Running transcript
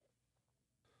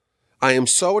I am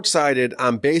so excited.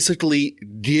 I'm basically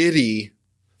giddy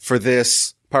for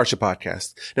this Parsha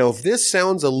podcast. Now, if this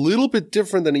sounds a little bit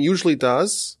different than it usually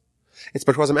does, it's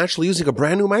because I'm actually using a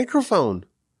brand new microphone.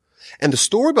 And the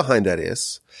story behind that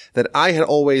is that I had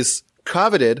always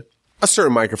coveted a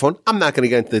certain microphone. I'm not going to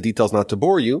get into the details not to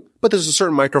bore you, but there's a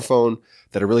certain microphone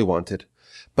that I really wanted,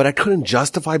 but I couldn't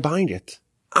justify buying it.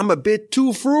 I'm a bit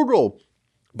too frugal.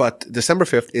 But December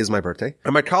 5th is my birthday,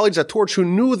 and my colleagues at Torch, who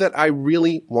knew that I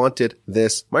really wanted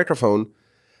this microphone,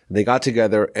 they got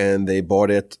together and they bought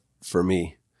it for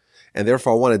me. And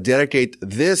therefore, I want to dedicate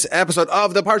this episode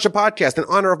of the Parsha Podcast in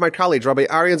honor of my colleagues, Rabbi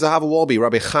Aryan Zahava Wolbe,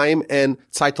 Rabbi Chaim and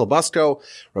Tzaitel Busko,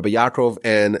 Rabbi Yaakov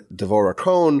and Devorah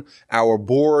Cohn, our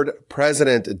board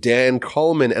president, Dan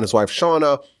Coleman, and his wife,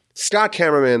 Shauna, Scott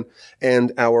Cameraman,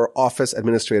 and our office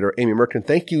administrator, Amy Merkin.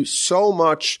 Thank you so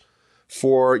much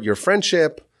for your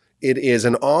friendship. It is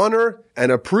an honor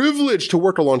and a privilege to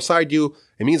work alongside you.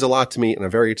 It means a lot to me, and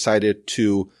I'm very excited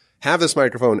to have this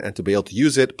microphone and to be able to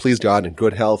use it, please God, in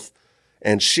good health,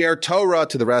 and share Torah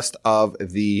to the rest of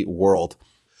the world.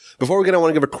 Before we get, I want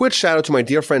to give a quick shout out to my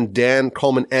dear friend Dan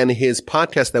Coleman and his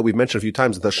podcast that we've mentioned a few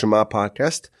times, the Shema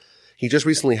podcast. He just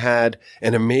recently had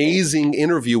an amazing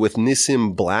interview with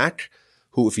Nissim Black,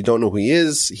 who, if you don't know who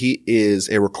he is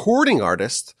a recording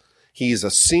artist. He's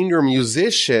a senior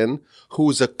musician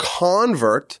who's a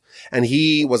convert, and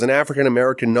he was an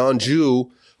African-American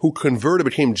non-Jew who converted,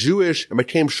 became Jewish, and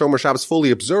became Shomer Shabbos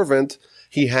fully observant.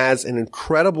 He has an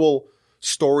incredible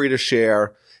story to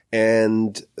share,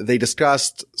 and they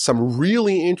discussed some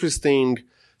really interesting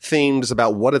things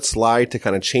about what it's like to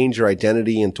kind of change your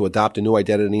identity and to adopt a new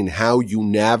identity, and how you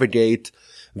navigate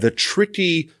the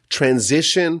tricky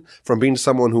transition from being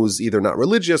someone who's either not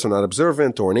religious or not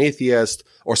observant or an atheist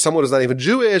or someone who's not even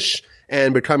Jewish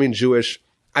and becoming Jewish.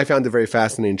 I found it very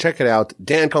fascinating. Check it out.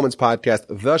 Dan Coleman's podcast,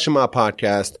 The Shema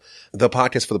Podcast, the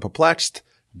podcast for the perplexed.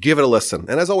 Give it a listen.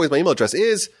 And as always, my email address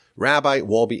is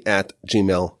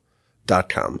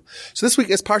rabbiwolbe@gmail.com. So this week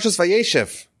is Parshas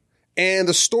Vayeshev, and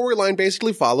the storyline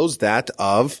basically follows that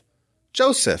of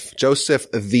Joseph.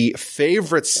 Joseph, the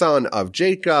favorite son of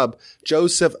Jacob.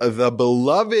 Joseph, the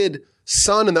beloved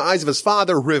son in the eyes of his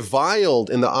father, reviled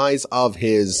in the eyes of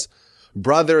his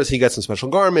brothers. He gets some special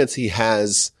garments. He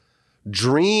has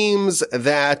dreams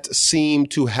that seem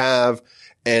to have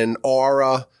an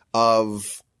aura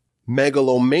of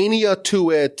megalomania to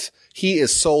it. He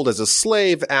is sold as a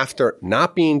slave after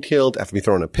not being killed, after being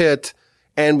thrown in a pit.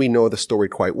 And we know the story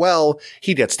quite well.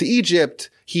 He gets to Egypt.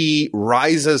 He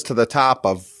rises to the top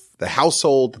of the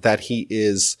household that he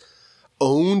is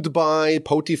owned by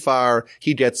Potiphar.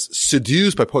 He gets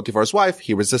seduced by Potiphar's wife.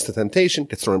 He resists the temptation,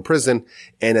 gets thrown in prison.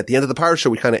 And at the end of the parsha,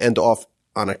 we kind of end off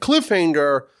on a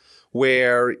cliffhanger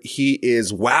where he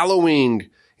is wallowing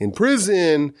in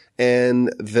prison, and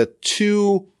the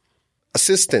two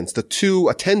assistants, the two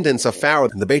attendants of Pharaoh,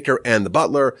 the baker and the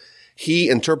butler, he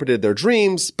interpreted their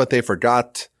dreams, but they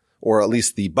forgot, or at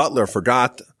least the butler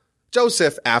forgot,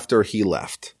 Joseph after he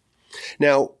left.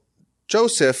 Now,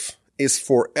 Joseph is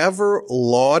forever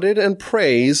lauded and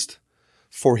praised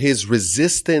for his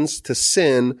resistance to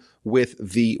sin with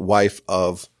the wife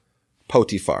of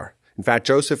Potiphar. In fact,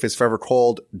 Joseph is forever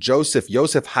called Yosef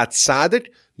HaTzadik,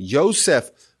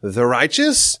 Yosef the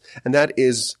righteous, and that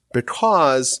is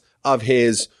because of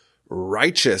his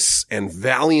righteous and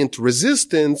valiant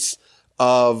resistance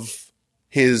of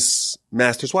his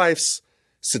master's wife's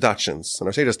seductions. And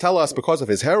our sages tell us, because of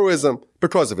his heroism,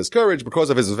 because of his courage,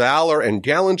 because of his valor and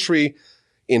gallantry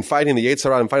in fighting the Yetzer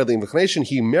Hara and fighting the inclination,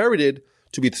 he merited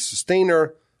to be the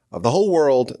sustainer of the whole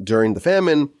world during the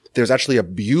famine. There's actually a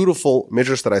beautiful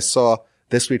midrash that I saw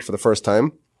this week for the first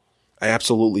time. I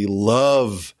absolutely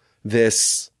love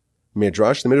this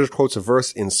midrash. The midrash quotes a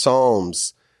verse in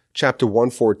Psalms chapter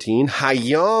 114.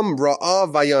 Hayam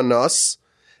ra'ah vayanas.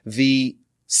 The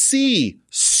sea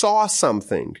saw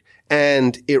something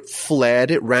and it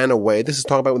fled, it ran away. This is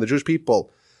talking about when the Jewish people,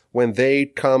 when they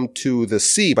come to the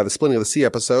sea, by the splitting of the sea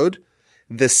episode,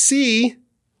 the sea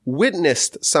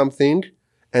witnessed something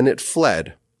and it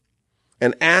fled.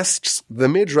 And asks the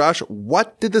midrash,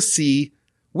 what did the sea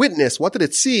witness? What did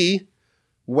it see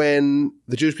when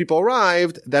the Jewish people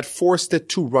arrived that forced it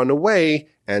to run away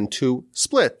and to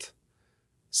split?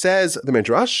 Says the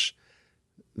midrash,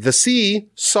 the sea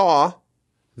saw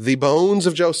the bones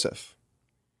of Joseph,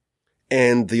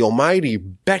 and the Almighty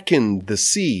beckoned the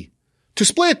sea to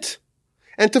split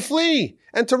and to flee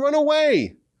and to run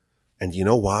away. And you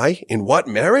know why? In what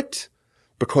merit?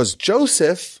 Because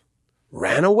Joseph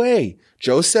ran away.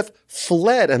 Joseph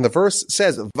fled, and the verse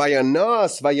says,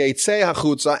 Vayanas vayetze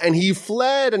hachutza, and he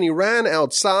fled and he ran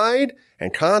outside,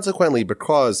 and consequently,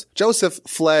 because Joseph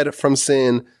fled from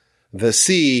sin, the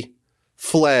sea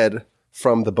fled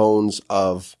from the bones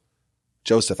of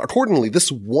Joseph. Accordingly,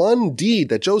 this one deed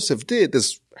that Joseph did,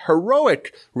 this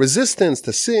heroic resistance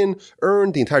to sin,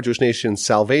 earned the entire Jewish nation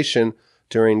salvation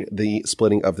during the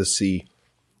splitting of the sea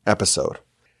episode.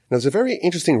 Now, there's a very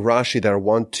interesting Rashi that I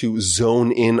want to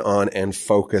zone in on and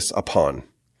focus upon.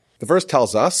 The verse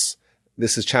tells us,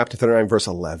 this is chapter 39, verse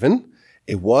 11,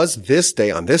 it was this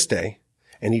day, on this day,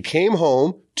 and he came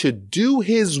home to do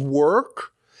his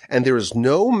work, and there is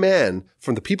no man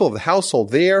from the people of the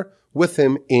household there with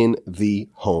him in the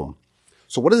home.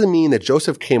 So what does it mean that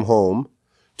Joseph came home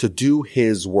to do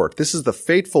his work? This is the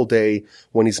fateful day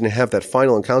when he's going to have that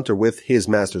final encounter with his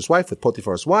master's wife, with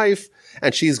Potiphar's wife,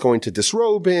 and she's going to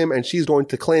disrobe him, and she's going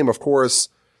to claim, of course,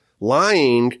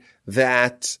 lying,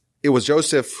 that it was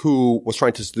Joseph who was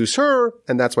trying to seduce her,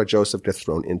 and that's why Joseph gets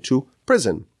thrown into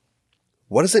prison.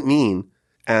 What does it mean,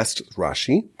 asked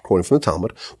Rashi, quoting from the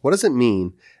Talmud, what does it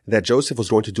mean that Joseph was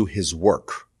going to do his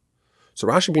work? So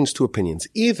Rashi brings two opinions.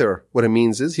 Either what it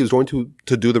means is he was going to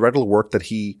do the regular work that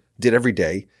he did every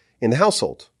day in the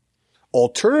household.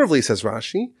 Alternatively, says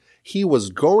Rashi, he was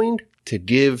going to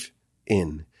give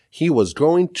in. He was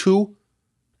going to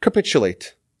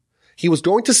capitulate. He was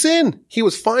going to sin. He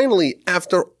was finally,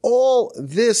 after all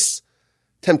this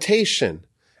temptation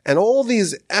and all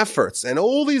these efforts and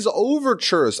all these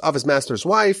overtures of his master's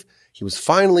wife, he was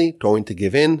finally going to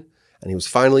give in, and he was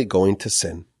finally going to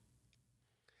sin.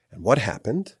 And what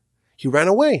happened? He ran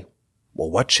away. Well,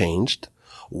 what changed?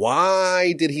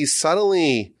 Why did he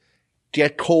suddenly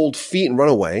get cold feet and run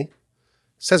away?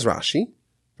 Says Rashi,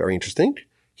 very interesting.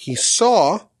 He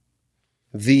saw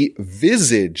the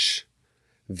visage,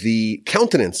 the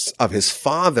countenance of his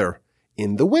father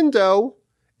in the window,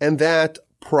 and that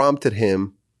prompted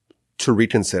him to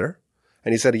reconsider.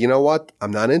 And he said, you know what?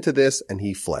 I'm not into this. And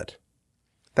he fled.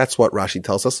 That's what Rashi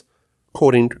tells us,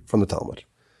 quoting from the Talmud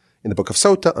in the book of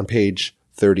Sota on page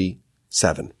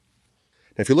 37.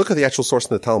 Now, if you look at the actual source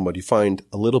in the Talmud, you find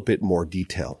a little bit more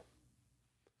detail.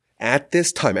 At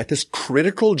this time, at this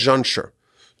critical juncture,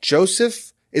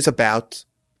 Joseph is about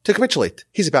to capitulate.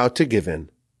 He's about to give in.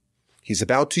 He's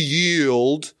about to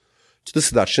yield to the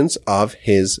seductions of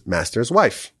his master's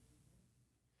wife.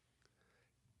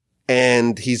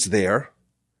 And he's there,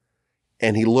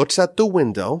 and he looks at the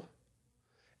window,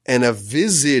 and a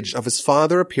visage of his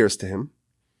father appears to him,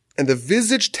 and the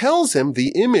visage tells him, the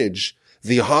image,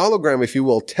 the hologram, if you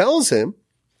will, tells him,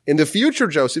 in the future,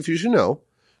 Joseph, you should know,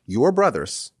 your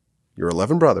brothers, your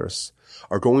 11 brothers,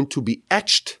 are going to be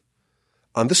etched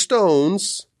on the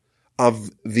stones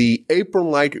of the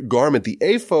apron-like garment, the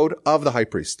ephod of the high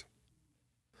priest.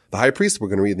 The high priest, we're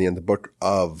going to read in the end of the book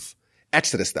of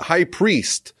Exodus, the high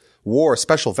priest wore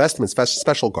special vestments,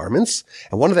 special garments,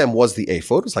 and one of them was the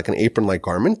ephod. It was like an apron-like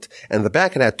garment, and in the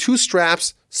back it had two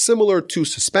straps similar to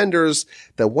suspenders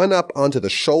that went up onto the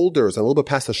shoulders and a little bit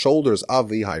past the shoulders of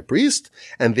the high priest,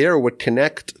 and there would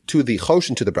connect to the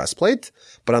choshen, to the breastplate.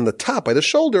 But on the top, by the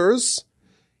shoulders,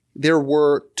 there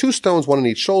were two stones, one on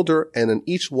each shoulder, and in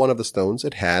each one of the stones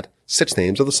it had 6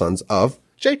 names of the sons of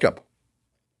Jacob.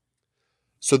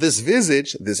 So this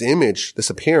visage, this image,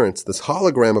 this appearance, this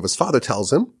hologram of his father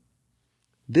tells him,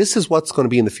 this is what's going to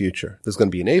be in the future. There's going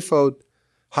to be an ephod,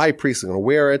 high priest is going to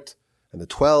wear it, and the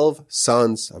 12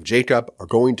 sons of Jacob are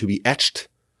going to be etched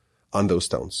on those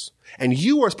stones. And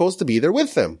you are supposed to be there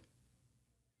with them.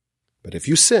 But if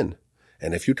you sin,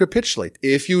 and if you capitulate,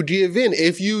 if you give in,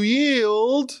 if you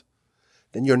yield,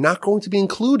 then you're not going to be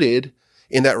included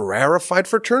in that rarefied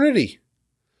fraternity.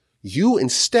 You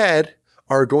instead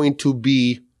are going to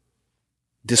be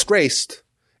disgraced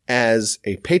as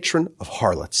a patron of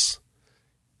harlots.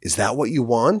 Is that what you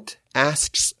want?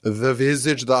 Asks the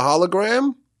visage, the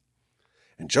hologram.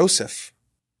 And Joseph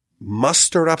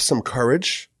mustered up some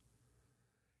courage.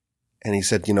 And he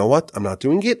said, you know what? I'm not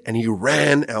doing it. And he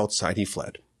ran outside. He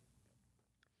fled.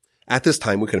 At this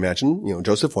time, we can imagine,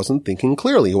 Joseph wasn't thinking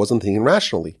clearly. He wasn't thinking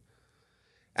rationally.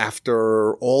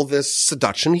 After all this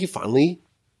seduction, he finally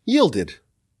yielded.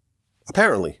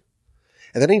 Apparently.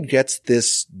 And then he gets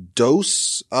this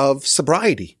dose of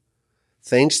sobriety,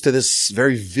 thanks to this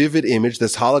very vivid image,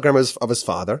 this hologram of his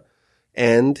father,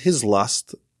 and his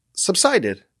lust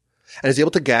subsided. And is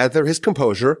able to gather his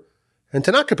composure and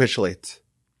to not capitulate.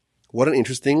 What an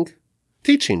interesting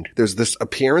teaching. There's this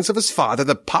appearance of his father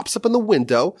that pops up in the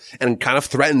window and kind of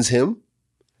threatens him.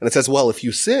 And it says, well, if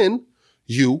you sin,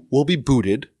 you will be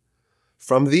booted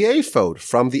from the ephod,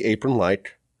 from the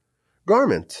apron-like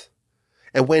garment.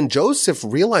 And when Joseph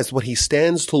realized what he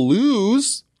stands to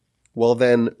lose, well,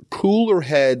 then cooler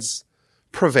heads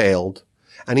prevailed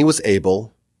and he was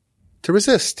able to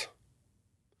resist.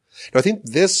 Now, I think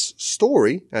this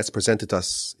story, as presented to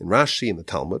us in Rashi and the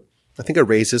Talmud, I think it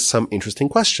raises some interesting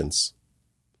questions.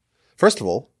 First of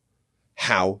all,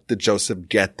 how did Joseph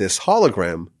get this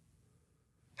hologram?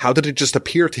 How did it just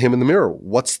appear to him in the mirror?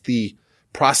 What's the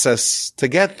process to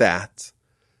get that?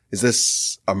 Is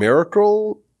this a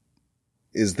miracle?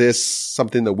 Is this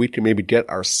something that we can maybe get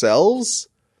ourselves?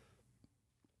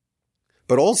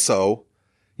 But also,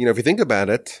 if you think about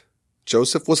it,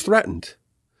 Joseph was threatened.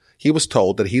 He was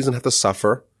told that he's going to have to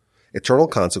suffer eternal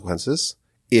consequences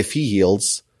if he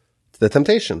yields to the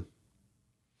temptation.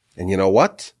 And you know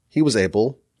what? He was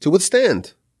able to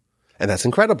withstand. And that's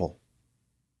incredible.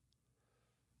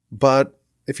 But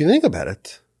if you think about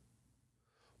it,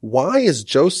 why is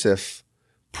Joseph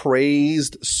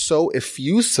praised so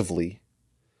effusively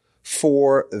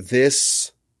for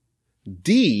this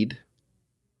deed?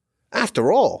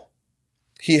 After all,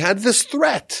 he had this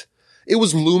threat. It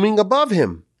was looming above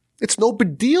him. It's no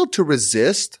big deal to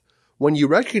resist when you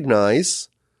recognize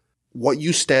what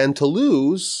you stand to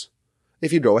lose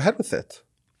if you go ahead with it.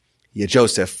 Yet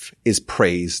Joseph is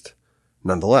praised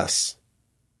nonetheless.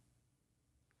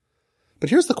 But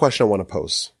here's the question I want to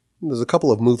pose. There's a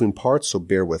couple of moving parts, so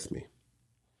bear with me.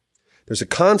 There's a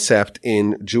concept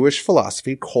in Jewish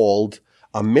philosophy called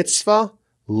a mitzvah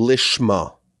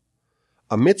lishma.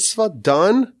 A mitzvah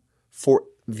done for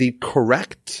the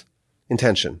correct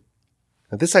intention.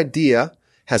 Now, this idea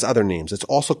has other names. It's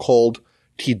also called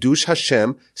Kiddush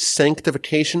Hashem,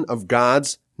 sanctification of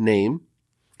God's name.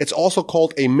 It's also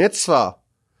called a mitzvah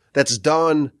that's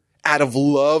done out of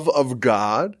love of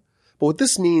God. But what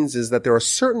this means is that there are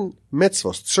certain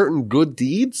mitzvahs, certain good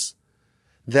deeds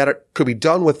that could be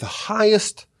done with the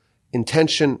highest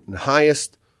intention and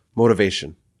highest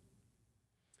motivation.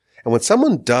 And when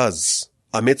someone does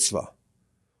a mitzvah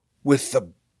with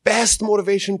the best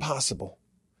motivation possible,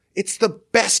 it's the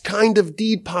best kind of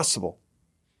deed possible.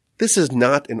 This is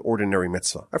not an ordinary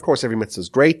mitzvah. Of course, every mitzvah is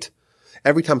great.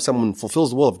 Every time someone fulfills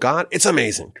the will of God, it's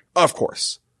amazing. Of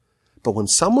course. But when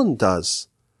someone does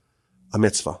a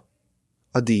mitzvah,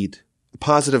 a deed, a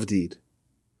positive deed,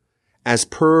 as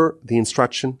per the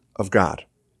instruction of God,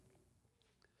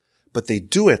 but they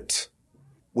do it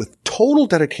with total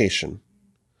dedication,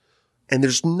 and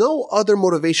there's no other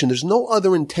motivation, there's no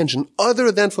other intention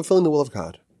other than fulfilling the will of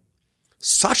God,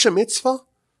 such a mitzvah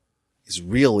is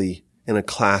really in a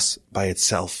class by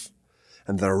itself.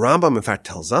 And the Rambam, in fact,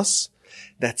 tells us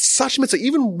that such mitzvah,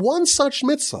 even one such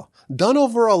mitzvah, done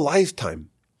over a lifetime,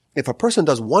 if a person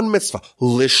does one mitzvah,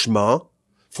 lishma,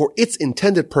 for its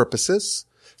intended purposes,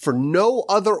 for no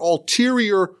other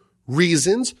ulterior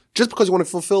reasons, just because you want to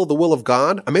fulfill the will of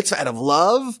God, a mitzvah out of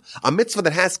love, a mitzvah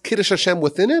that has Kiddush Hashem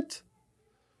within it,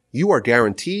 you are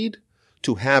guaranteed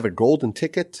to have a golden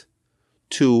ticket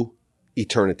to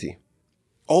eternity.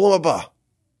 Olam haba,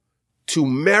 to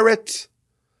merit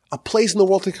a place in the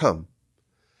world to come.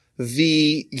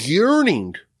 The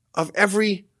yearning of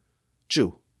every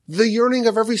Jew, the yearning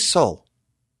of every soul.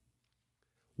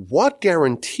 What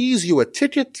guarantees you a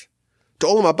ticket to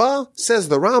Olam haba, says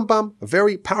the Rambam, a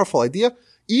very powerful idea.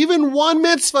 Even one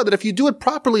mitzvah that if you do it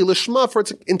properly, lishma, for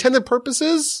its intended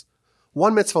purposes,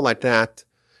 one mitzvah like that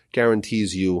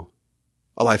guarantees you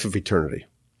a life of eternity.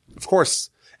 Of course,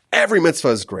 every mitzvah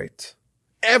is great.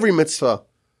 Every mitzvah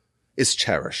is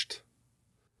cherished.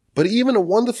 But even a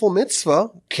wonderful mitzvah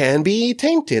can be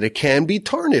tainted. It can be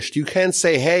tarnished. You can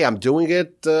say, hey, I'm doing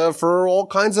it for all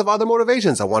kinds of other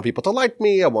motivations. I want people to like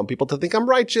me. I want people to think I'm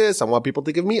righteous. I want people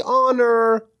to give me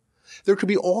honor. There could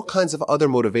be all kinds of other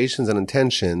motivations and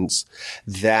intentions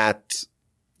that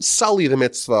sully the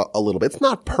mitzvah a little bit. It's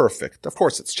not perfect. Of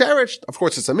course, it's cherished. Of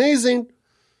course, it's amazing.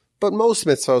 But most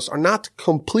mitzvahs are not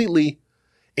completely,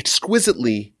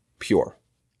 exquisitely pure.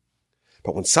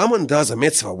 But when someone does a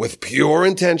mitzvah with pure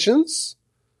intentions,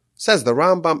 says the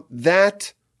Rambam,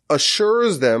 that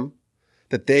assures them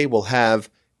that they will have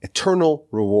eternal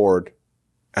reward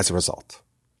as a result.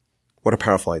 What a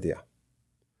powerful idea.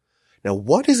 Now,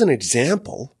 what is an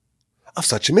example of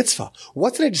such a mitzvah?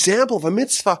 What's an example of a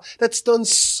mitzvah that's done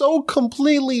so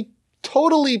completely,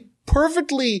 totally,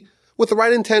 perfectly with the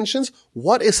right intentions?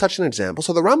 What is such an example?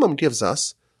 So the Rambam gives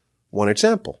us one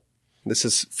example. This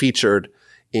is featured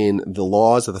in the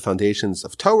Laws of the Foundations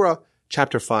of Torah,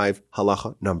 chapter 5,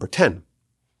 halacha number 10.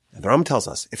 And the Rambam tells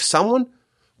us, if someone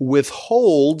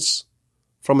withholds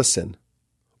from a sin,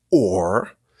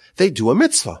 or they do a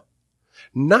mitzvah,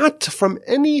 not from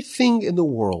anything in the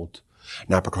world,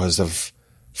 not because of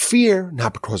fear,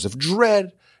 not because of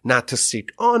dread, not to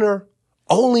seek honor,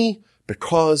 only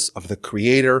because of the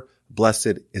Creator,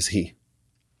 blessed is He.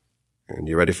 And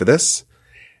you ready for this?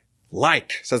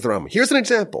 Like, says the Rambam, here's an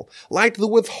example, like the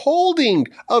withholding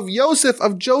of Joseph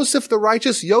the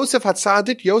righteous, Yosef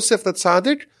HaTzadik, Yosef the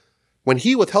Tzaddik, when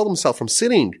he withheld himself from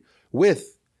sitting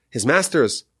with his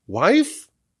master's wife.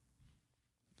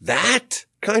 That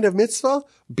kind of mitzvah,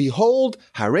 behold,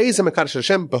 Harei ze mekadosh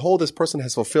Hashem, behold, this person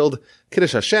has fulfilled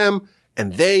Kiddush Hashem,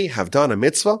 and they have done a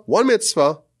mitzvah, one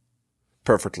mitzvah,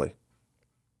 perfectly.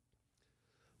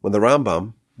 When the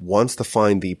Rambam wants to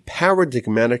find the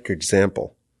paradigmatic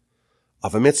example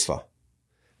of a mitzvah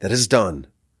that is done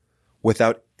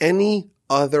without any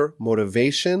other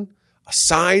motivation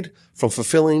aside from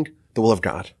fulfilling the will of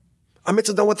God, a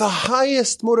mitzvah done with the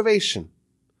highest motivation,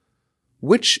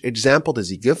 which example does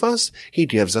he give us? He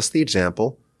gives us the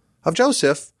example of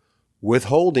Joseph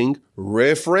withholding,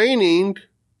 refraining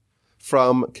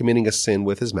from committing a sin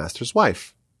with his master's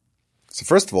wife. So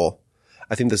first of all,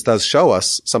 I think this does show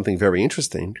us something very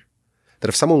interesting, that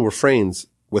if someone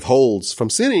withholds from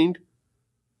sinning,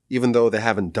 even though they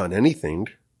haven't done anything,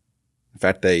 in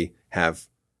fact, they have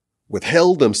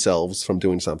withheld themselves from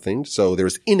doing something, so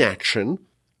there's inaction,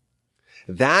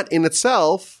 that in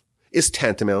itself is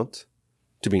tantamount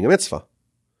to being a mitzvah,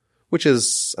 which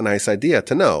is a nice idea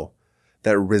to know,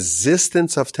 that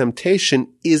resistance of temptation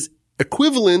is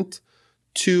equivalent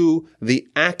to the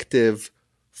active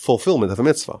fulfillment of a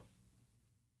mitzvah.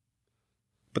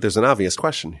 But there's an obvious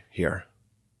question here.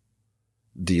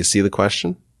 Do you see the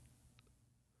question?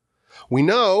 We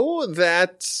know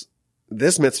that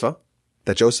this mitzvah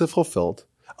that Joseph fulfilled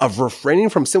of refraining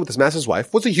from sin with his master's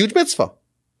wife was a huge mitzvah.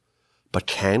 But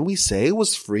can we say it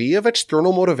was free of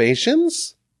external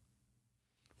motivations?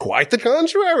 Quite the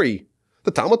contrary.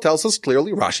 The Talmud tells us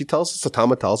clearly, Rashi tells us, the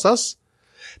Talmud tells us,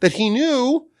 that he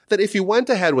knew that if he went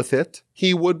ahead with it,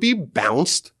 he would be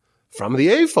bounced from the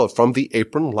ephod, from the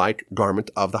apron-like garment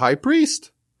of the high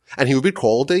priest. And he would be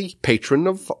called a patron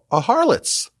of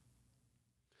harlots.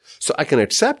 So I can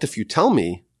accept if you tell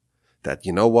me that,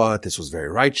 you know what, this was very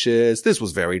righteous, this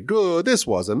was very good, this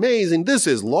was amazing, this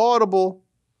is laudable.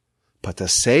 But to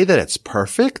say that it's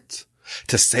perfect,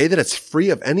 to say that it's free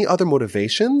of any other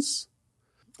motivations,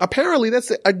 apparently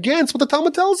that's against what the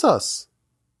Talmud tells us.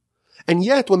 And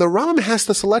yet, when the Rambam has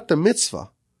to select a mitzvah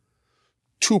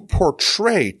to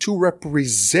portray, to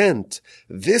represent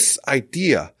this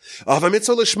idea of a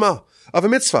mitzvah lishma, of a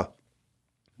mitzvah,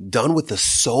 done with the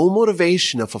sole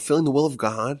motivation of fulfilling the will of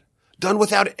God, done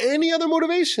without any other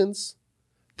motivations,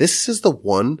 this is the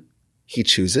one he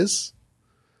chooses?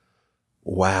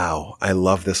 Wow, I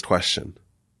love this question.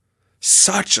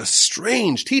 Such a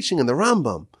strange teaching in the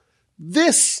Rambam.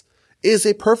 This is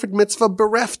a perfect mitzvah,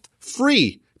 bereft,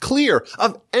 free, clear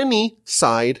of any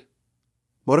side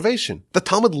motivation. The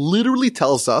Talmud literally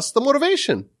tells us the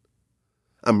motivation.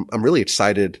 I'm really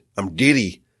excited. I'm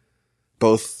giddy,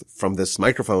 both from this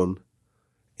microphone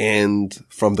and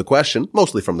from the question,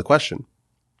 mostly from the question.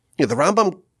 The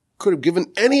Rambam could have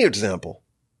given any example,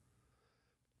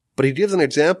 but he gives an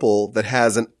example that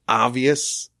has an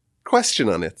obvious question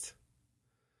on it.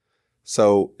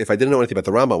 So if I didn't know anything about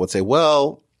the Rambam, I would say,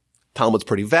 well, Talmud's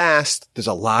pretty vast. There's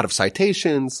a lot of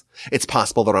citations. It's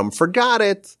possible the Rambam forgot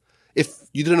it. If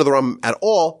you didn't know the Rambam at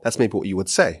all, that's maybe what you would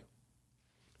say.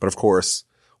 But of course,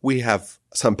 we have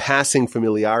some passing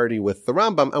familiarity with the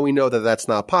Rambam, and we know that that's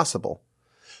not possible.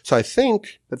 So I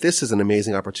think that this is an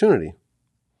amazing opportunity.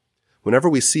 Whenever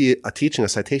we see a teaching, a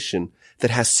citation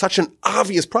that has such an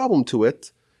obvious problem to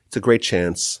it, it's a great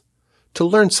chance to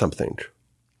learn something.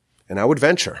 And I would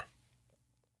venture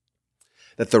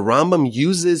that the Rambam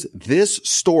uses this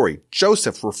story,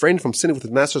 Joseph refrained from sinning with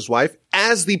his master's wife,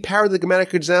 as the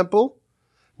paradigmatic example,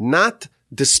 not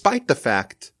despite the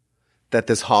fact that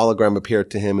this hologram appeared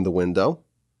to him in the window,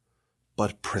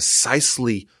 but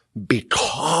precisely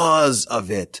because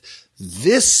of it.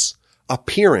 This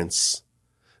appearance,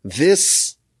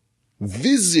 this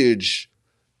visage,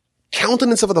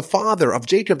 countenance of the father of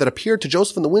Jacob that appeared to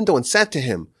Joseph in the window and said to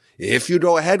him, if you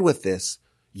go ahead with this,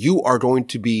 you are going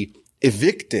to be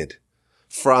evicted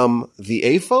from the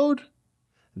ephod.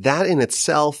 That in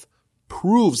itself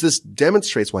proves, this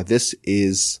demonstrates why this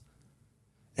is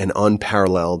an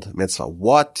unparalleled mitzvah.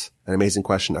 What an amazing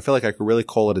question. I feel like I could really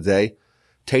call it a day.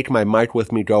 Take my mic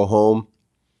with me, go home.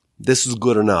 This is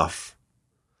good enough.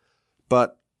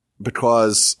 But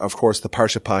because, of course, the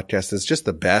Parsha podcast is just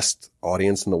the best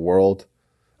audience in the world,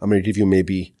 I'm going to give you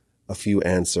maybe a few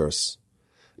answers.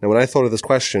 Now, when I thought of this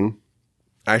question,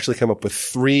 I actually came up with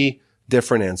 3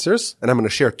 different answers, and I'm going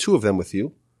to share 2 of them with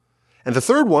you. And the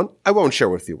third one, I won't share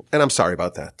with you, and I'm sorry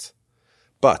about that.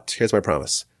 But here's my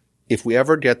promise. If we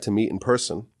ever get to meet in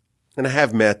person, and I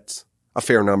have met a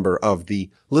fair number of the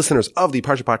listeners of the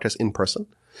Parsha Podcast in person.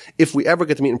 If we ever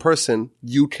get to meet in person,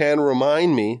 you can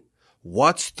remind me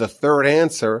what's the third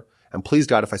answer. And please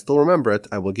God, if I still remember it,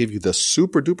 I will give you the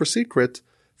super duper secret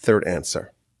third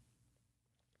answer.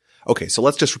 Okay, so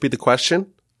let's just repeat the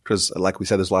question, because like we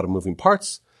said, there's a lot of moving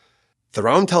parts. The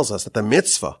Rambam tells us that the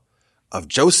mitzvah of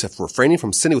Joseph refraining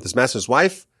from sinning with his master's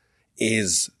wife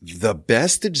is the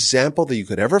best example that you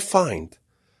could ever find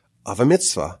of a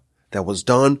mitzvah that was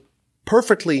done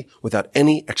perfectly without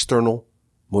any external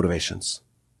motivations.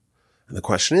 And the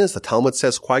question is, the Talmud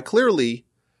says quite clearly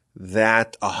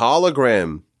that a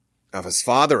hologram of his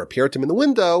father appeared to him in the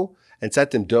window and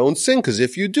said to him, don't sin, because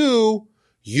if you do,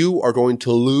 you are going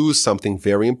to lose something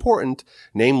very important,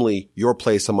 namely your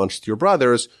place amongst your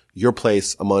brothers, your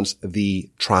place amongst the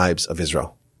tribes of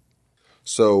Israel.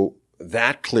 So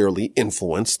that clearly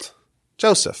influenced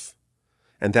Joseph.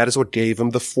 And that is what gave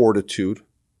him the fortitude,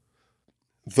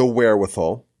 the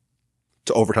wherewithal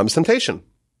to overcome his temptation.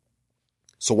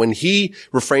 So when he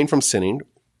refrained from sinning,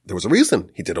 there was a reason.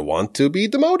 He didn't want to be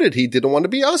demoted. He didn't want to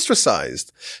be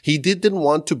ostracized. He didn't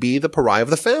want to be the pariah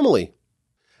of the family.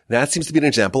 That seems to be an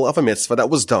example of a mitzvah that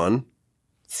was done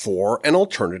for an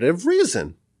alternative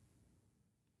reason.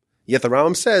 Yet the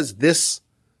Rambam says this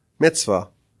mitzvah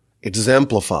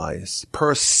exemplifies,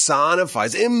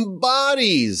 personifies,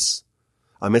 embodies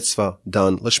a mitzvah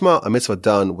done lishma, a mitzvah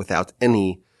done without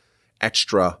any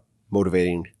extra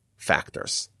motivating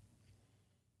factors.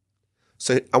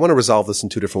 So I want to resolve this in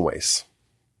two different ways.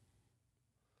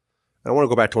 I want to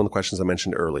go back to one of the questions I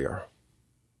mentioned earlier.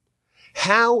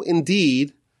 How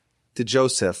indeed did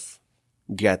Joseph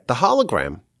get the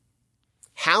hologram?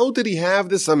 How did he have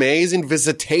this amazing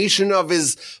visitation of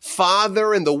his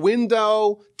father in the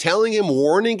window, telling him,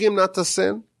 warning him not to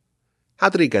sin? How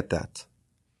did he get that?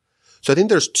 So I think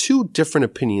there's two different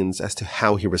opinions as to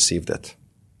how he received it.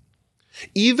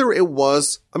 Either it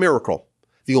was a miracle.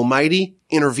 The Almighty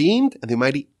intervened and the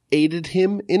Almighty aided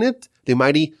him in it. The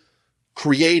Almighty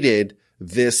created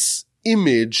this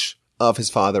image of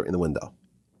his father in the window.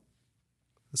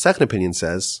 The second opinion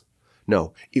says,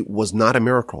 no, it was not a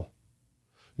miracle.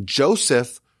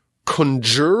 Joseph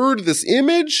conjured this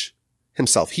image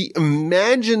himself. He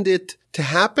imagined it to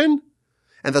happen,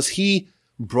 and thus he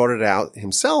brought it out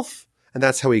himself, and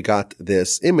that's how he got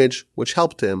this image, which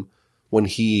helped him when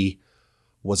he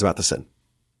was about to sin.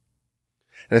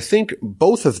 And I think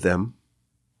both of them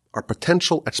are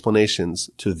potential explanations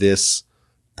to this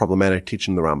problematic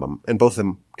teaching of the Rambam, and both of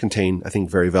them contain, I think,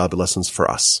 very valuable lessons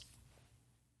for us.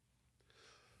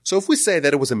 So if we say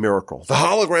that it was a miracle, the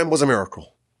hologram was a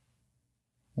miracle,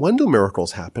 when do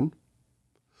miracles happen?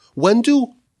 When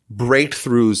do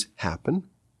breakthroughs happen?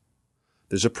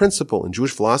 There's a principle in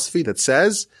Jewish philosophy that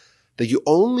says that you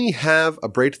only have a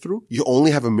breakthrough, you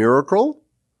only have a miracle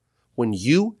when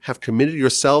you have committed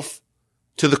yourself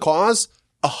to the cause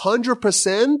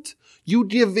 100%. You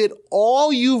give it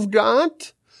all you've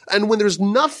got. And when there's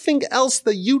nothing else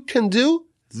that you can do,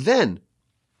 then,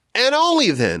 and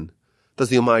only then, does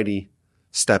the Almighty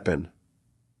step in.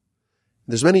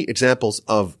 There's many examples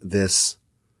of this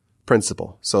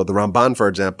principle. So the Ramban, for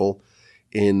example,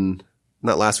 in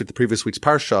not last week, the previous week's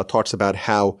Parsha, talks about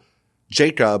how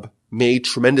Jacob made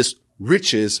tremendous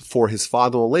riches for his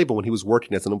father-in-law Laban when he was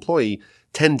working as an employee,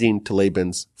 tending to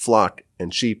Laban's flock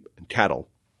and sheep and cattle.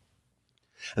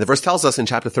 And the verse tells us in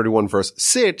chapter 31, verse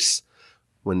 6,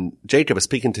 when Jacob is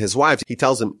speaking to his wives, he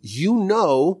tells him, you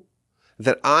know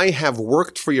that I have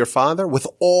worked for your father with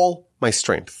all my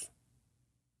strength.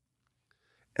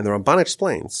 And the Ramban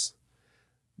explains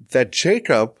that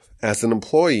Jacob, as an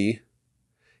employee,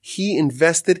 he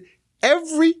invested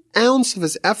every ounce of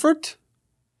his effort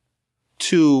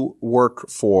to work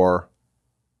for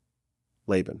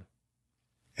Laban.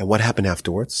 And what happened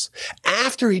afterwards?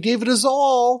 After he gave it his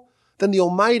all, then the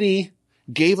Almighty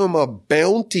gave him a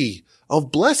bounty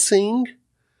of blessing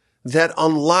that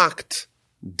unlocked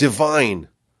divine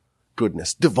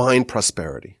goodness, divine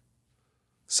prosperity.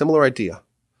 Similar idea.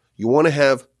 You want to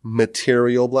have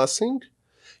material blessing?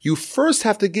 You first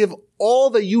have to give all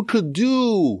that you could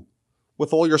do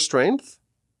with all your strength.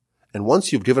 And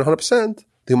once you've given 100%,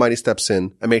 the Almighty steps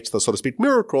in and makes the, so to speak,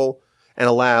 miracle and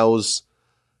allows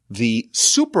the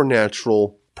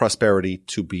supernatural prosperity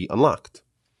to be unlocked.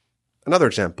 Another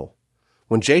example.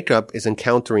 When Jacob is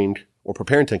encountering or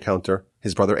preparing to encounter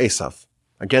his brother Esav.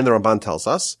 Again, the Ramban tells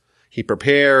us he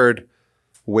prepared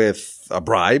with a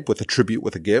bribe, with a tribute,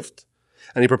 with a gift,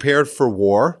 and he prepared for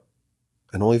war,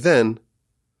 and only then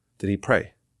did he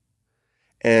pray.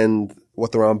 And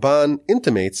what the Ramban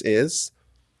intimates is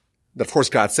that, of course,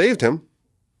 God saved him,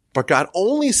 but God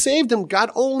only saved him,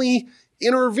 God only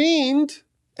intervened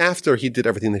after he did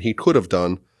everything that he could have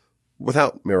done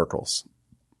without miracles.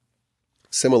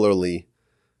 Similarly,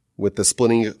 with the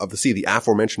splitting of the sea, the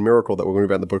aforementioned miracle that we're going to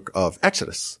read in the book of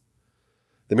Exodus,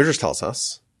 the Midrash tells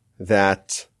us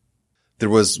that there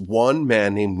was one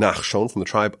man named Nachshon from the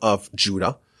tribe of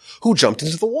Judah who jumped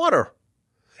into the water.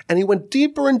 And he went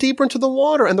deeper and deeper into the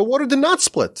water, and the water did not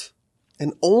split.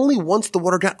 And only once the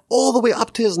water got all the way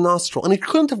up to his nostril, and he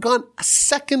couldn't have gone a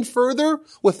second further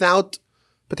without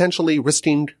potentially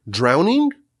risking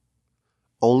drowning,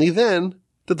 only then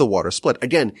did the water split.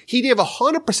 Again, he gave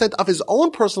 100% of his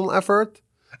own personal effort,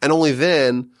 and only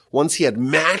then, once he had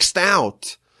maxed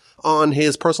out on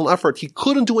his personal effort, he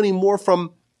couldn't do any more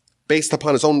based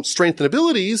upon his own strength and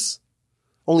abilities,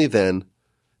 only then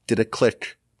did it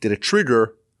click, did it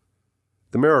trigger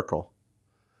the miracle.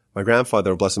 My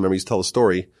grandfather, of blessed memory, used to tell a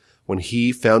story when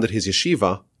he founded his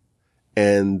yeshiva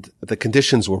and the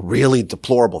conditions were really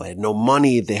deplorable. They had no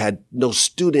money. They had no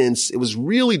students. It was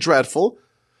really dreadful.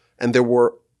 And there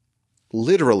were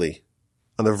literally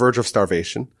on the verge of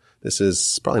starvation. This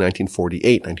is probably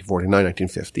 1948, 1949,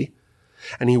 1950.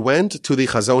 And he went to the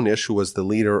Chazon Ish, who was the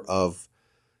leader of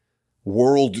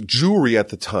world Jewry at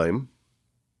the time.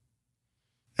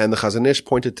 And the Chazon Ish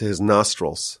pointed to his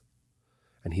nostrils.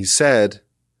 And he said,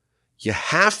 you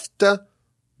have to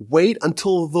wait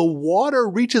until the water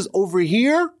reaches over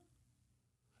here,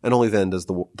 and only then does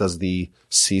the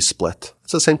sea split.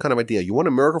 It's the same kind of idea. You want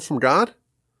a miracle from God?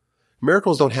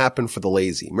 Miracles don't happen for the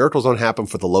lazy. Miracles don't happen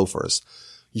for the loafers.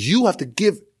 You have to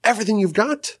give everything you've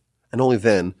got, and only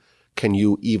then can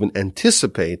you even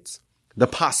anticipate the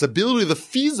possibility, the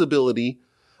feasibility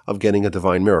of getting a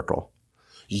divine miracle.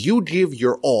 You give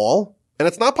your all, and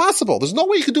it's not possible. There's no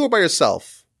way you can do it by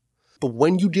yourself. But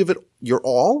when you give it your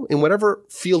all, in whatever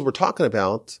field we're talking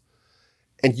about,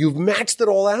 and you've maxed it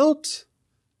all out,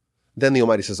 then the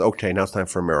Almighty says, okay, now it's time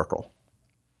for a miracle.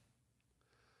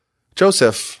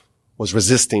 Joseph was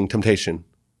resisting temptation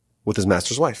with his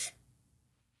master's wife.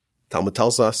 Talmud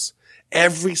tells us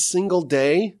every single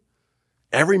day,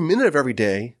 every minute of every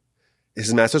day,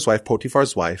 his master's wife,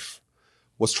 Potiphar's wife,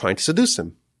 was trying to seduce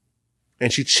him.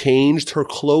 And she changed her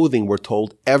clothing, we're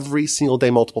told, every single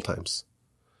day, multiple times.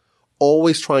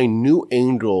 Always trying new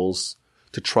angles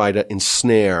to try to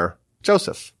ensnare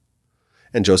Joseph.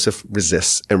 And Joseph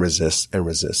resists and resists and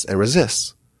resists and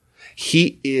resists.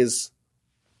 He is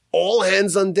all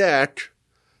hands on deck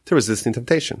to resisting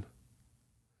temptation.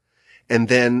 And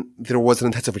then there was an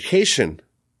intensification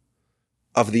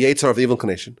of the Yetzer, of the evil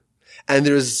inclination. And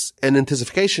there's an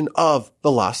intensification of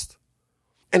the lust.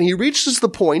 And he reaches the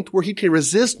point where he can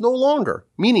resist no longer,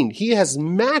 meaning he has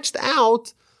matched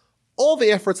out all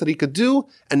the efforts that he could do,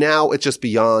 and now it's just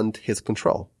beyond his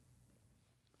control.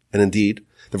 And indeed,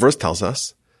 the verse tells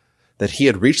us that he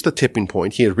had reached the tipping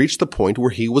point. He had reached the point where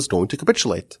he was going to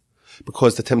capitulate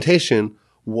because the temptation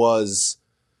was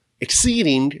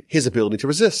exceeding his ability to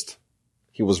resist.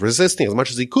 He was resisting as much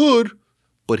as he could,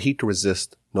 but he could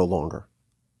resist no longer.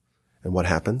 And what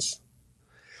happens?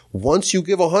 Once you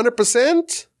give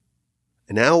 100%,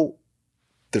 and now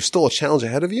there's still a challenge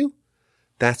ahead of you,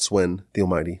 that's when the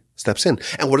Almighty steps in.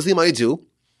 And what does the Almighty do?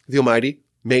 The Almighty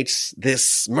makes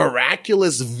this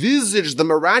miraculous visage, the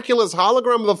miraculous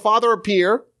hologram of the Father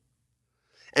appear,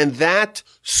 and that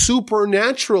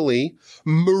supernaturally,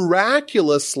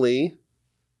 miraculously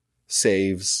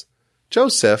saves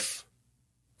Joseph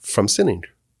from sinning.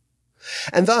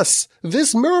 And thus,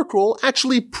 this miracle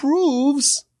actually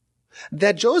proves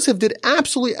that Joseph did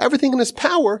absolutely everything in his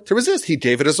power to resist. He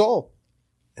gave it his all.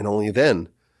 And only then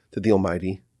did the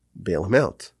Almighty bail him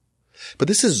out. But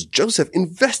this is Joseph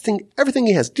investing everything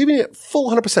he has, giving it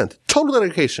full 100%, total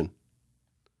dedication.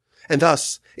 And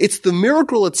thus, it's the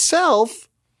miracle itself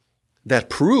that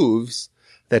proves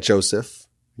that Joseph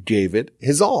gave it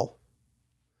his all.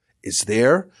 Is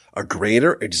there a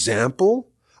greater example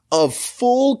of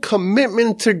full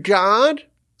commitment to God?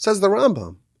 Says the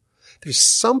Rambam. There's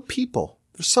some people,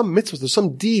 there's some mitzvahs, there's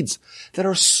some deeds that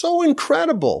are so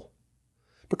incredible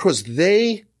because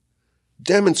they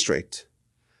demonstrate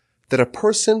that a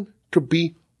person could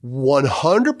be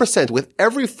 100% with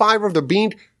every fiber of their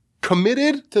being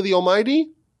committed to the Almighty.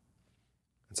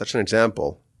 And such an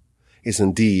example is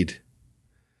indeed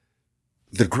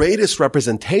the greatest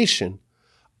representation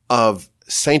of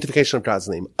sanctification of God's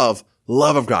name, of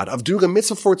love of God, of doing a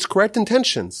mitzvah for its correct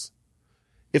intentions.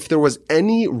 If there was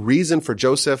any reason for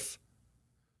Joseph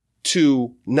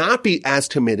to not be as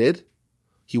committed,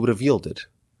 he would have yielded.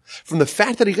 From the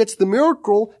fact that he gets the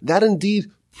miracle, that indeed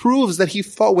proves that he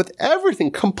fought with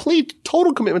everything, complete,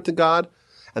 total commitment to God,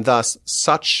 and thus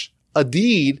such a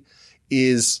deed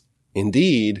is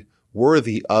indeed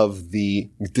worthy of the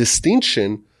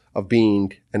distinction of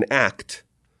being an act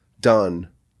done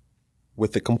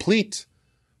with the complete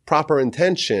proper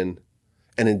intention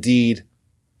and indeed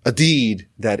a deed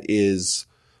that is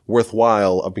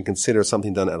worthwhile of being considered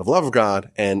something done out of love of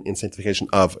God and in sanctification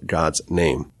of God's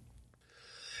name.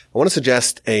 I want to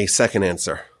suggest a second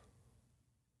answer.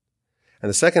 And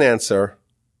the second answer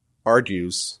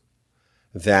argues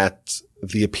that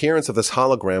the appearance of this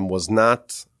hologram was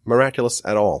not miraculous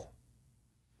at all.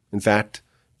 In fact,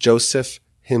 Joseph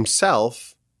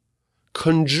himself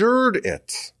conjured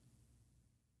it.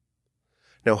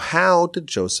 Now, how did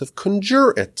Joseph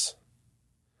conjure it?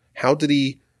 How did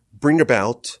he bring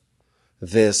about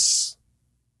this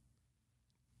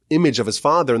image of his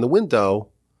father in the window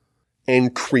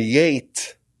and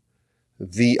create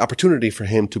the opportunity for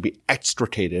him to be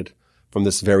extricated from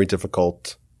this very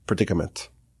difficult predicament?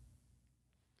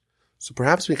 So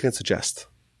perhaps we can suggest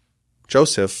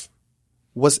Joseph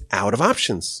was out of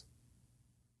options,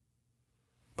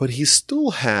 but he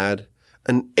still had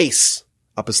an ace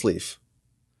up his sleeve.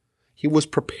 He was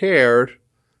prepared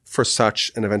for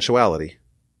such an eventuality.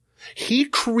 He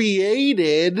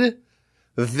created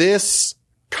this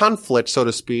conflict, so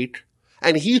to speak,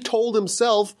 and he told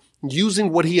himself,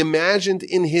 using what he imagined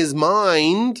in his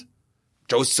mind,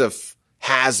 Joseph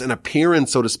has an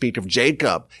appearance, so to speak, of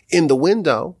Jacob in the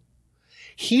window.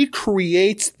 He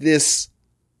creates this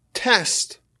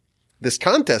test, this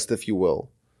contest, if you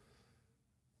will,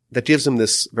 that gives him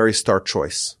this very stark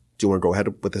choice. Do you want to go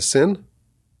ahead with the sin,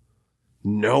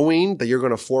 knowing that you're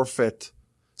going to forfeit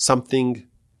something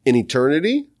in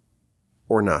eternity,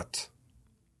 or not?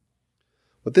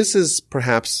 What this is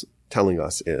perhaps telling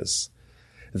us is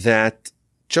that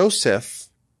Joseph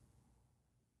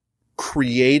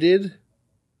created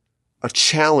a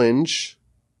challenge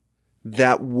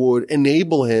that would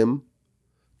enable him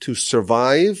to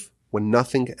survive when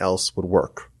nothing else would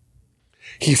work.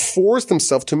 He forced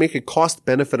himself to make a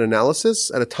cost-benefit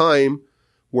analysis at a time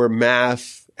where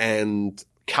math and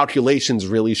calculations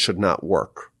really should not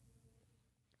work.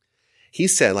 He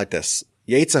said like this: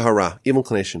 Yetzer hara, evil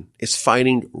inclination, is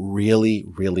fighting really,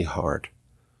 really hard.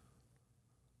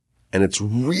 And it's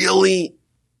really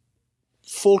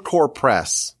full court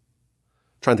press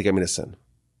trying to get me to sin.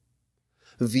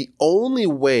 The only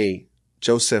way,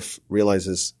 Joseph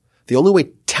realizes, the only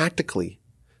way tactically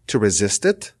to resist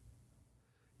it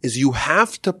is you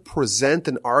have to present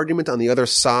an argument on the other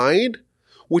side,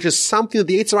 which is something that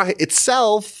the Yetzer hara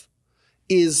itself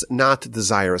is not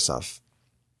desirous of.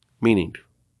 Meaning,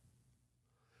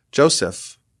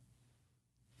 Joseph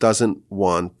doesn't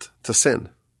want to sin.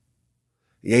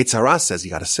 Yetzer hara says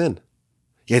you gotta sin.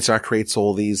 Yetzer hara creates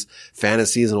all these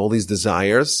fantasies and all these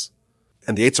desires,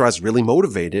 and the Yetzer hara is really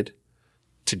motivated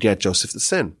to get Joseph to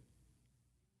sin.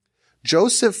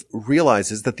 Joseph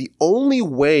realizes that the only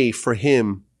way for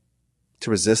him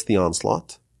to resist the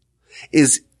onslaught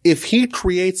is if he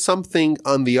creates something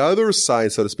on the other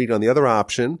side, so to speak, on the other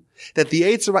option, that the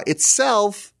Yetzer hara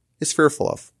itself is fearful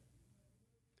of.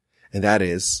 And that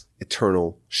is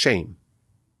eternal shame.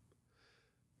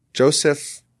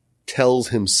 Joseph tells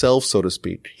himself, so to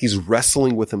speak, he's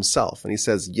wrestling with himself, and he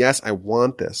says, yes, I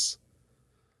want this.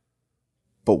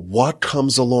 But what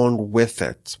comes along with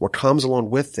it? What comes along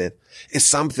with it is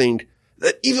something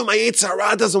that even my Yetzer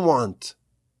hara doesn't want.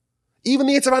 Even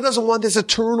the Yetzer hara doesn't want this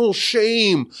eternal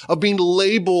shame of being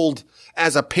labeled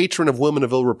as a patron of women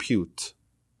of ill repute.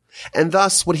 And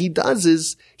thus, what he does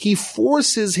is he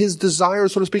forces his desire,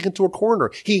 so to speak, into a corner.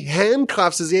 He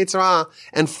handcuffs his Yetzer hara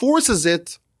and forces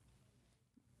it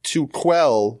to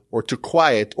quell or to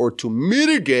quiet or to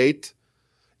mitigate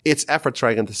its effort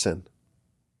trying to sin.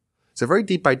 It's a very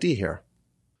deep idea here.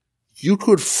 You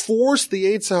could force the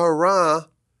Yetzer hara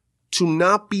to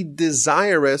not be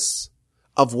desirous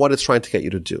of what it's trying to get you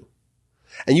to do.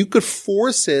 And you could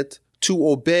force it to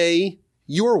obey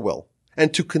your will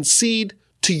and to concede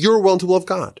to your will and to the will of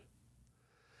God.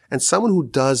 And someone who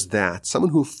does that,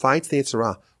 someone who fights the Yetzer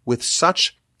hara with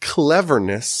such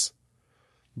cleverness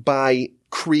by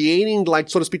creating, like,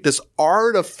 so to speak, this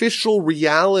artificial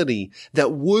reality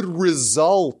that would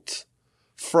result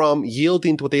from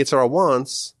yielding to what the Yetzer hara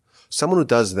wants, someone who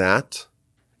does that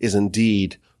is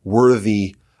indeed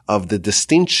worthy of the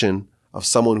distinction of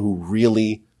someone who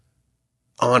really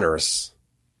honors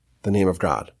the name of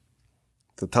God.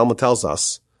 The Talmud tells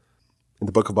us in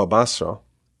the book of Baba Basra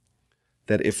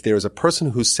that if there is a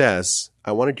person who says,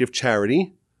 I want to give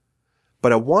charity,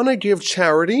 but I want to give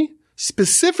charity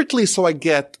specifically so I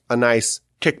get a nice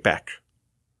kickback,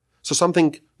 so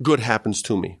something good happens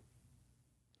to me.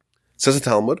 Says the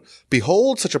Talmud,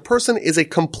 behold, such a person is a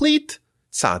complete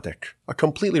tzaddik, a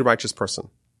completely righteous person.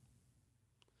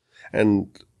 And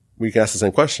we can ask the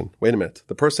same question. Wait a minute.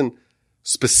 The person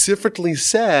specifically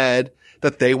said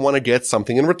that they want to get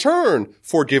something in return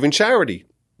for giving charity.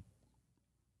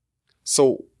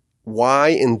 So why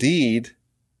indeed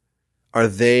are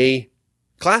they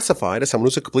classified as someone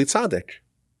who's a complete tzaddik?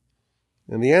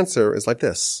 And the answer is like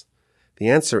this. The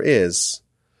answer is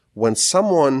when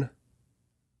someone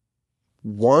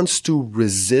wants to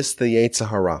resist the Yetzer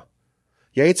Hara.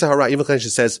 Yetzer Hara, even Knesset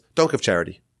says, don't give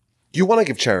charity. You want to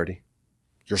give charity.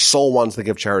 Your soul wants to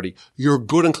give charity. Your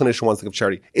good inclination wants to give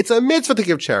charity. It's a mitzvah to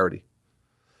give charity.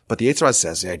 But the Yetzer Hara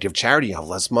says, yeah, give charity, you have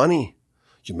less money.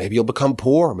 Maybe you'll become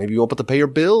poor. Maybe you won't be able to pay your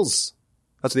bills.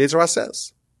 That's what the Yetzer Hara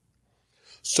says.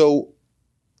 So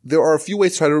there are a few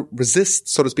ways to try to resist,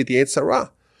 so to speak, the Yetzer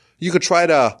Hara. You could try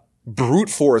to brute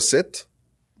force it.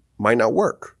 Might not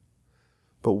work.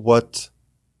 But what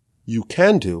you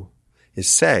can do is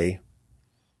say,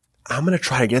 I'm going to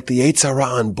try to get the Yetzer Hara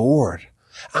on board.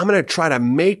 I'm going to try to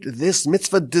make this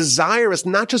mitzvah desirous,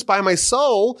 not just by my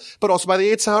soul, but also by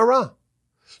the Yetzer Hara.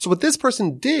 So what this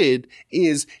person did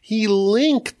is he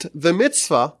linked the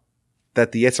mitzvah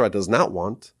that the Yetzer Hara does not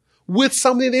want with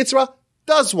something the Yetzer Hara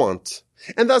does want.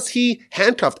 And thus he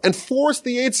handcuffed and forced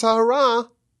the Yetzer Hara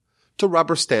to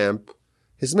rubber stamp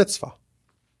his mitzvah.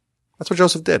 That's what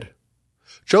Joseph did.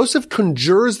 Joseph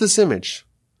conjures this image.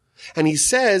 And he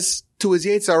says to his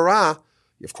Yetzer Hara,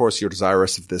 of course, you're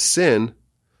desirous of this sin,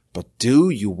 but do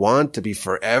you want to be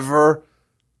forever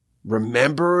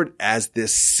remembered as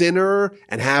this sinner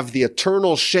and have the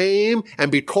eternal shame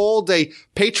and be called a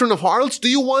patron of harlots? Do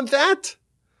you want that?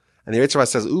 And the Yetzer Hara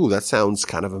says, ooh, that sounds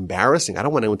kind of embarrassing. I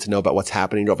don't want anyone to know about what's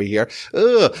happening over here.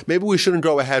 Maybe we shouldn't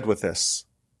go ahead with this.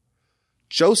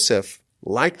 Joseph,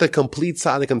 like the complete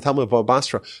tzaddik in the Talmud of Baba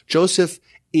Basra, Joseph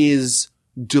is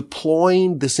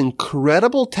deploying this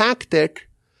incredible tactic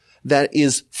that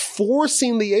is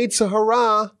forcing the Yetzer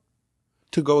Hara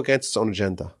to go against its own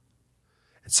agenda.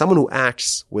 And someone who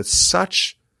acts with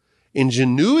such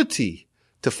ingenuity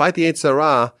to fight the Yetzer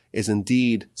Hara is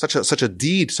indeed such a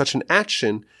deed, such an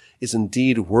action is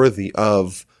indeed worthy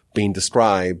of being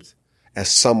described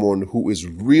as someone who is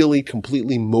really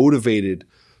completely motivated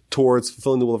towards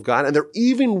fulfilling the will of God. And they're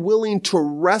even willing to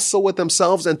wrestle with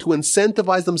themselves and to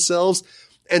incentivize themselves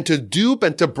and to dupe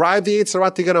and to bribe the Yetzer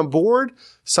Hara to get on board.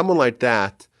 Someone like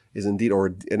that is indeed,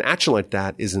 or an action like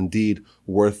that is indeed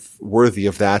worthy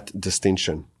of that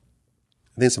distinction.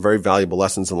 I think some very valuable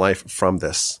lessons in life from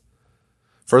this.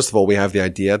 First of all, we have the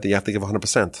idea that you have to give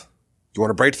 100%. You want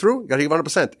to break through? You got to give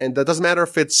 100%. And that doesn't matter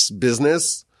if it's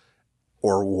business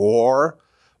or war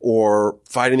or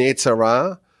fighting the Yetzer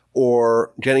Hara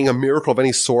or getting a miracle of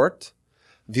any sort.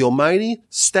 The Almighty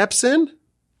steps in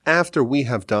after we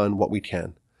have done what we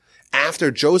can.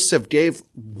 After Joseph gave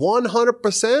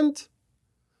 100%,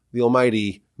 the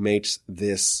Almighty makes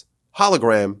this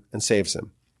hologram and saves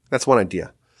him. That's one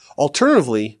idea.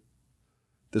 Alternatively,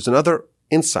 there's another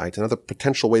insight, another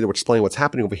potential way to explain what's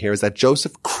happening over here is that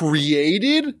Joseph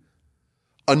created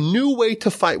a new way to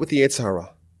fight with the Yetzer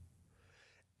Hara.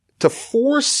 To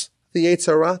force the Yetzer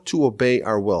Hara to obey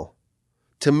our will.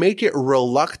 To make it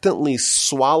reluctantly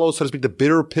swallow, so to speak, the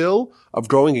bitter pill of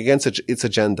going against its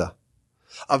agenda.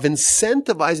 Of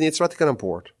incentivizing the Yetzer Hara to get on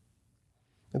board.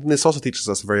 And this also teaches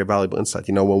us a very valuable insight.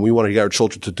 You know, when we want to get our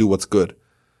children to do what's good,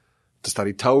 to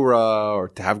study Torah, or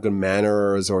to have good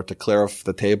manners, or to clear off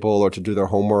the table, or to do their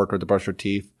homework, or to brush their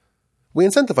teeth, we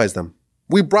incentivize them.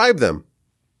 We bribe them.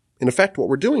 In effect, what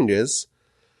we're doing is,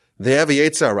 they have a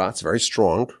Yetzer Hara, it's very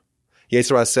strong.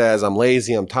 Yetzer Hara says, I'm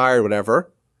lazy, I'm tired,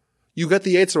 whatever. You get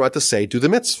the Yetzer Hara to say, do the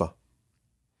mitzvah.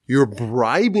 You're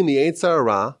bribing the Yetzer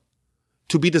Hara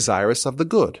to be desirous of the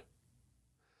good.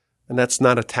 And that's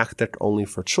not a tactic only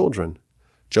for children.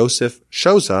 Joseph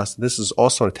shows us this is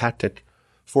also a tactic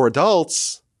for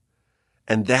adults,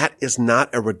 and that is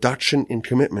not a reduction in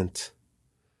commitment.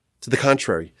 To the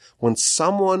contrary, when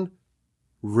someone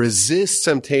resists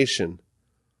temptation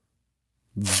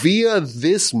via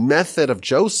this method of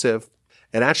Joseph,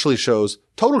 it actually shows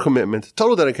total commitment,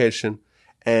 total dedication,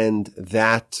 and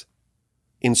that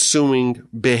ensuing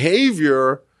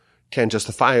behavior can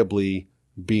justifiably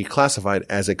be classified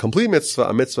as a complete mitzvah,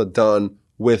 a mitzvah done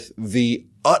with the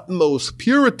utmost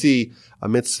purity, a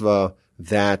mitzvah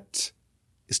that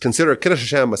is considered Kiddush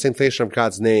Hashem, a sanctification of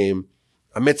God's name,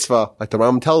 a mitzvah, like the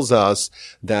Ram tells us,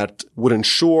 that would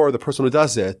ensure the person who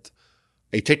does it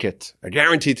a ticket, a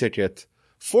guaranteed ticket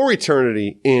for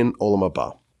eternity in Olam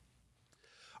Haba.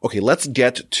 Okay, let's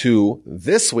get to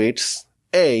this week's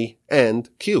A and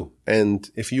Q.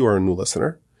 And if you are a new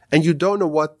listener and you don't know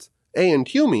what A and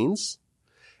Q means,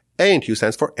 A and Q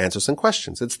stands for answers and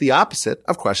questions. It's the opposite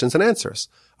of questions and answers.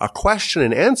 A question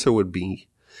and answer would be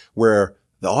where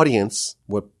the audience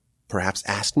would perhaps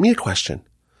ask me a question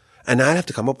and I'd have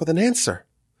to come up with an answer.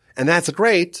 And that's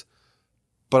great.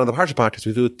 But on the Parsha podcast,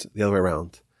 we do it the other way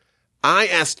around. I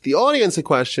ask the audience a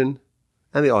question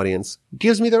and the audience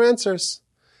gives me their answers.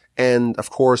 And of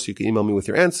course, you can email me with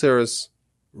your answers,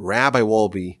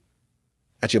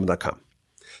 rabbiwolbe@gmail.com.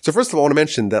 So first of all, I want to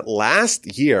mention that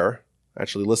last year, I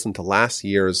actually listened to last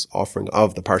year's offering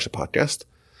of the Parsha podcast.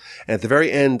 And at the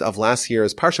very end of last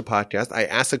year's Parsha podcast, I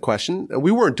asked a question.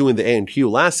 We weren't doing the A&Q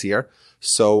last year,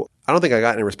 so I don't think I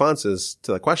got any responses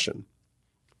to the question.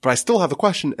 But I still have a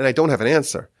question and I don't have an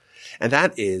answer. And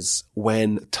that is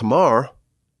when Tamar,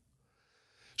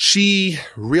 she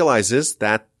realizes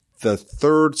that the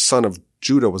third son of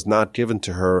Judah was not given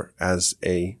to her as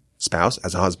a spouse,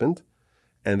 as a husband.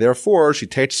 And therefore, she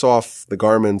takes off the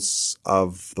garments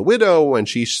of the widow and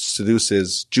she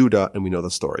seduces Judah, and we know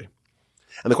the story.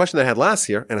 And the question that I had last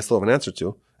year, and I still have an answer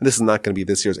to, and this is not going to be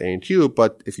this year's A&Q,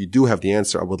 but if you do have the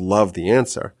answer, I would love the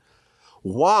answer.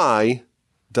 Why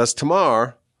does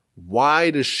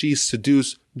she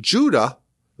seduce Judah,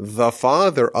 the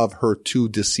father of her two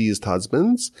deceased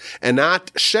husbands, and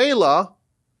not Shelah,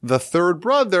 the third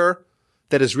brother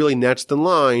that is really next in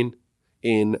line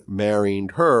in marrying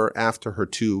her after her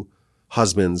two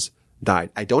husbands died?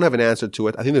 I don't have an answer to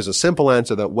it. I think there's a simple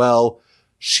answer that, well,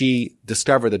 she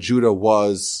discovered that Judah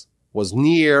was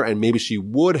near and maybe she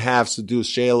would have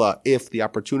seduced Shelah if the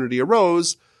opportunity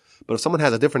arose. But if someone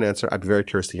has a different answer, I'd be very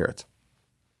curious to hear it.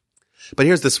 But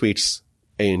here's this week's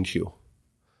A&Q.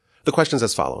 The question is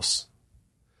as follows.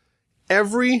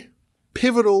 Every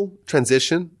pivotal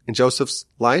transition in Joseph's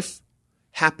life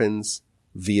happens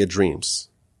via dreams.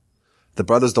 The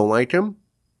brothers don't like him,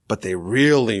 but they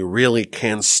really, really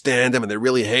can't stand him, and they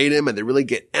really hate him, and they really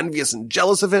get envious and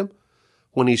jealous of him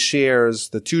when he shares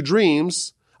the two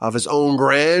dreams of his own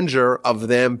grandeur of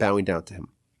them bowing down to him.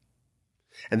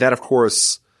 And that, of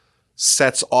course,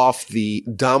 sets off the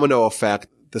domino effect,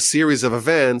 the series of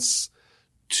events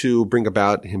to bring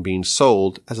about him being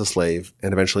sold as a slave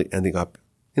and eventually ending up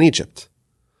in Egypt.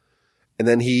 And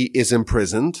then he is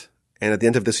imprisoned, and at the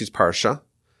end of this week's Parsha,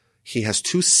 he has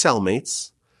two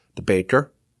cellmates, the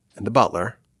baker and the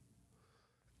butler,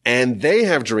 and they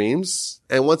have dreams.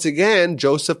 And once again,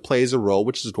 Joseph plays a role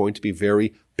which is going to be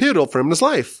very pivotal for him in his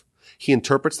life. He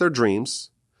interprets their dreams.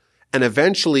 And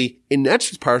eventually, in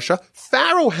next week's Parsha,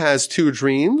 Pharaoh has two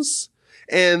dreams.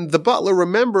 And the butler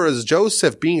remembers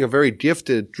Joseph being a very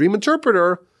gifted dream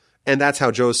interpreter. And that's how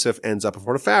Joseph ends up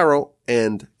before the Pharaoh.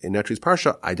 And in next week's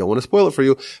Parsha, I don't want to spoil it for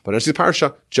you, but in next week's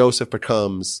Parsha, Joseph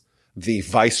becomes the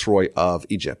viceroy of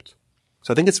Egypt.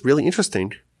 So I think it's really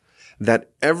interesting that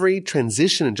every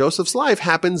transition in Joseph's life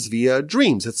happens via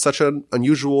dreams. It's such an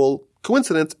unusual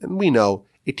coincidence, and we know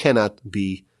it cannot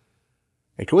be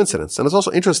a coincidence. And it's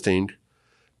also interesting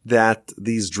that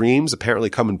these dreams apparently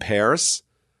come in pairs.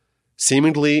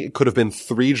 Seemingly, it could have been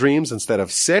 3 dreams instead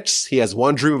of 6. He has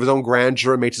one dream of his own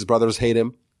grandeur and makes his brothers hate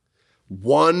him.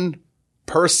 One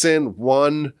person,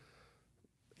 one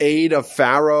aide of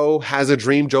Pharaoh has a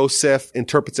dream. Joseph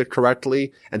interprets it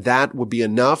correctly, and that would be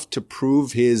enough to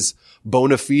prove his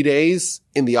bona fides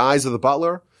in the eyes of the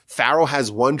butler. Pharaoh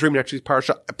has one dream in next week's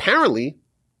Parsha. Apparently,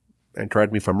 and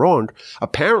correct me if I'm wrong,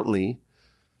 apparently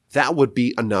that would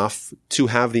be enough to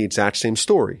have the exact same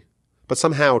story. But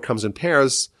somehow it comes in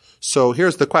pairs. So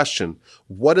here's the question.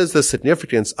 What is the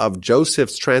significance of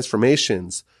Joseph's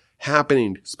transformations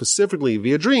happening specifically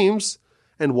via dreams,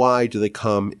 and why do they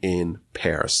come in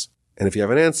pairs? And if you have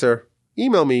an answer,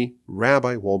 email me,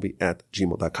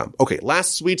 rabbiwolbe@gmail.com. Okay,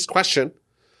 last week's question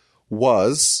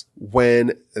was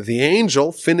when the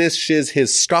angel finishes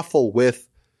his scuffle with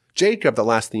Jacob that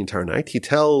lasts the entire night, he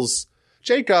tells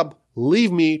Jacob,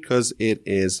 leave me because it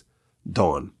is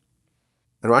dawn.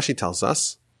 And Rashi tells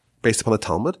us, based upon the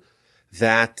Talmud,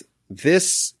 that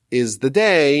this is the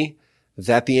day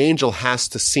that the angel has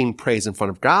to sing praise in front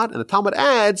of God. And the Talmud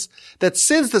adds that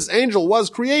since this angel was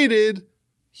created,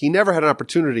 he never had an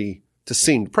opportunity to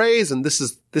sing praise. And this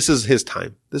is his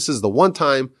time. This is the one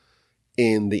time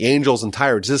in the angel's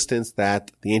entire existence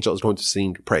that the angel is going to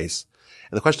sing praise.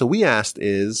 And the question we asked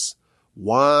is,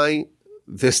 why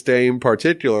this day in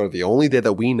particular, the only day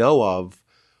that we know of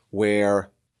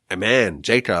where a man,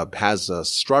 Jacob, has a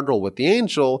struggle with the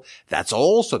angel, that's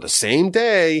also the same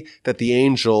day that the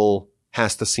angel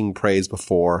has to sing praise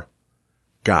before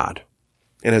God.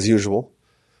 And as usual,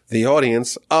 the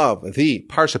audience of the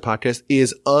Parsha podcast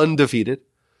is undefeated,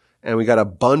 and we got a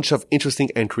bunch of interesting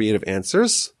and creative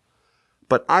answers.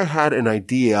 But I had an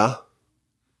idea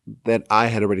that I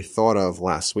had already thought of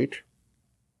last week,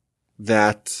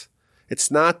 that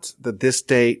it's not that this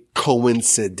day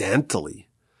coincidentally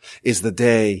is the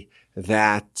day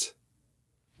that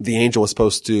the angel was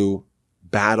supposed to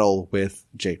battle with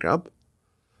Jacob,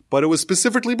 but it was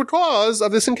specifically because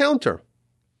of this encounter.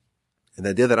 And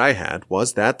the idea that I had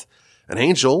was that an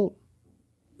angel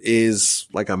is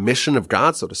like a mission of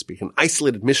God, so to speak, an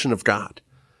isolated mission of God.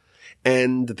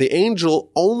 And the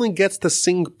angel only gets to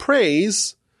sing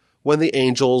praise when the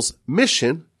angel's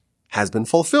mission has been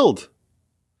fulfilled.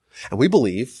 And we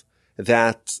believe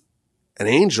that an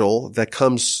angel that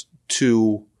comes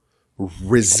to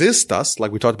resist us,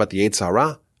 like we talked about the Yetzer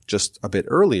Hara just a bit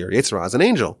earlier, Yetzer Hara is an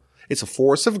angel. It's a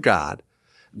force of God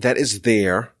that is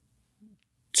there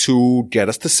to get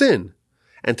us to sin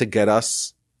and to get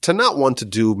us to not want to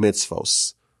do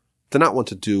mitzvos, to not want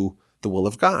to do the will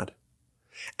of God.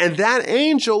 And that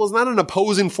angel is not an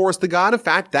opposing force to God. In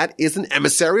fact, that is an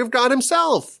emissary of God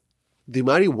himself. The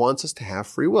Almighty wants us to have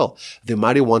free will. The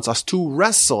Almighty wants us to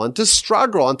wrestle and to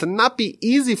struggle and to not be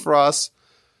easy for us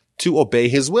to obey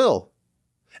his will.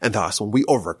 And thus, when we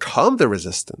overcome the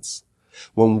resistance,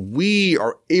 when we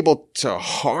are able to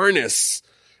harness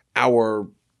our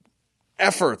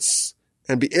efforts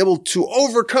and be able to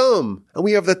overcome, and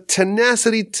we have the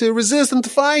tenacity to resist and to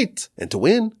fight and to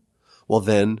win, well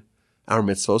then, our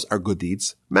mitzvos, our good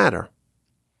deeds matter.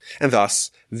 And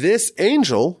thus, this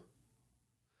angel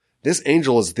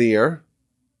is there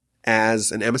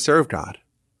as an emissary of God.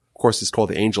 Of course, he's called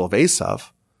the angel of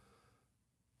Esav,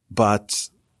 but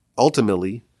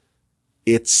ultimately,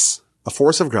 it's a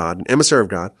force of God, an emissary of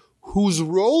God, whose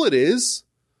role it is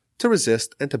to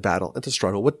resist and to battle and to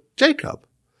struggle with Jacob.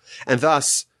 And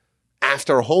thus,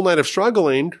 after a whole night of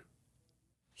struggling,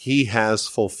 he has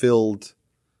fulfilled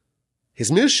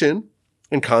his mission,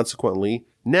 and consequently,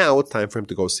 now it's time for him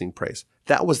to go sing praise.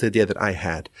 That was the idea that I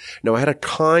had. Now, I had a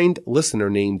kind listener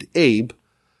named Abe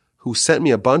who sent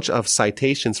me a bunch of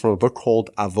citations from a book called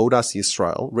Avodas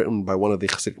Yisrael, written by one of the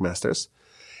Hasidic masters.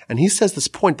 And he says this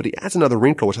point, but he adds another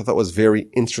wrinkle, which I thought was very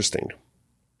interesting.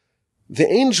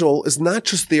 The angel is not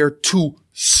just there to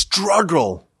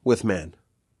struggle with man.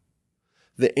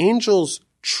 The angel's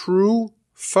true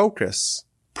focus,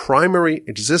 primary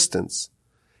existence,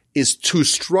 is to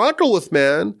struggle with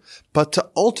man, but to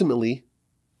ultimately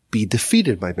be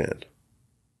defeated by man.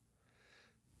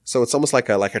 So it's almost like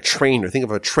a trainer. Think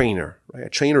of a trainer, right? A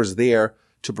trainer is there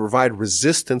to provide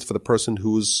resistance for the person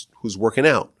who's working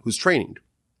out, who's training.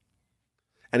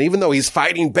 And even though he's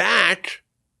fighting back,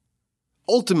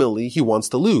 ultimately he wants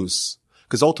to lose.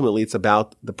 Because ultimately it's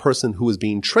about the person who is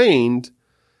being trained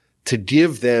to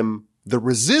give them the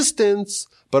resistance,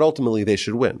 but ultimately they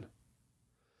should win.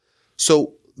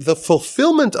 So the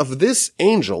fulfillment of this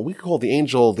angel, we call the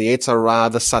angel the Yetzer Hara,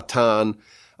 the Satan.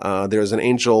 There's an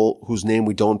angel whose name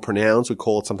we don't pronounce. We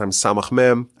call it sometimes Samach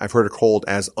Mem. I've heard it called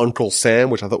as Uncle Sam,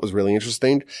 which I thought was really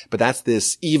interesting. But that's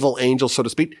this evil angel, so to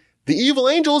speak. The evil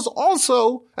angel is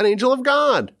also an angel of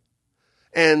God.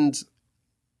 And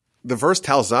the verse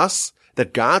tells us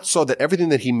that God saw that everything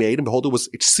that he made, and behold, it was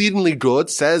exceedingly good,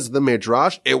 says the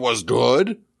Midrash. It was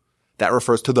good. That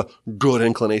refers to the good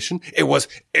inclination. It was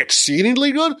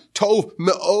exceedingly good. Tov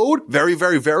me'od. Very,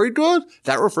 very, very good.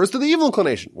 That refers to the evil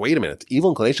inclination. Wait a minute. Evil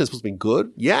inclination is supposed to be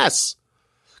good? Yes.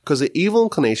 Because the evil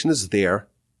inclination is there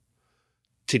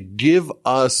to give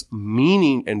us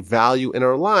meaning and value in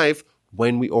our life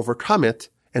when we overcome it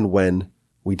and when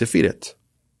we defeat it.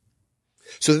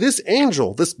 So this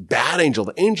angel, this bad angel,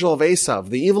 the angel of Esav,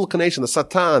 the evil inclination, the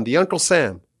Satan, the Uncle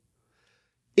Sam,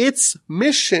 its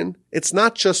mission, it's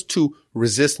not just to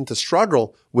resist and to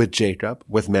struggle with Jacob,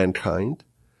 with mankind.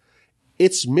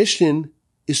 Its mission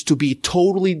is to be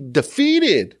totally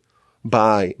defeated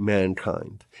by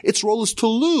mankind. Its role is to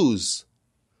lose.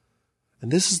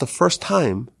 And this is the first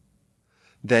time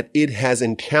that it has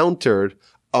encountered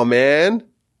a man,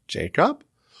 Jacob,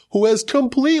 who has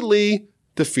completely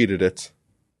defeated it.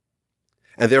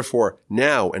 And therefore,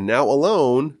 now and now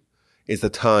alone is the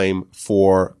time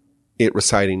for it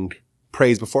reciting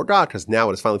praise before God, because now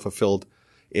it has finally fulfilled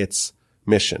its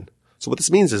mission. So what this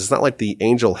means is it's not like the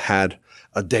angel had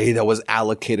a day that was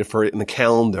allocated for it in the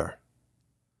calendar.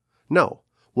 No.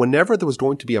 Whenever there was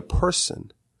going to be a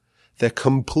person that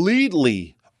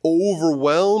completely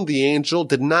overwhelmed the angel,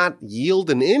 did not yield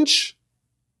an inch,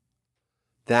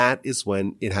 that is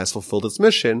when it has fulfilled its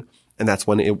mission, and that's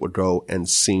when it would go and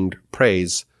sing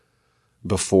praise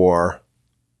before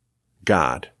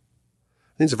God.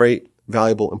 I think it's a very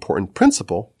valuable, important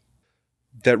principle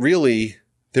that really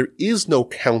there is no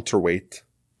counterweight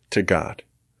to God.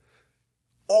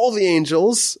 All the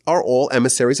angels are all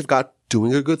emissaries of God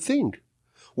doing a good thing.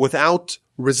 Without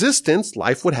resistance,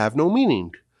 life would have no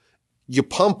meaning. You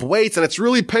pump weights and it's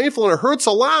really painful and it hurts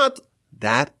a lot.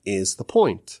 That is the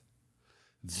point.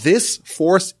 This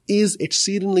force is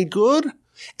exceedingly good,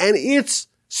 and its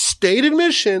stated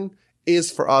mission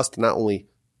is for us to not only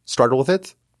struggle with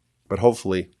it, but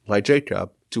hopefully, like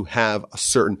Jacob, to have a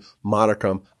certain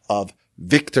modicum of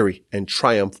victory and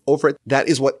triumph over it. That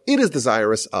is what it is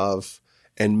desirous of.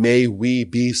 And may we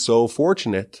be so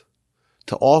fortunate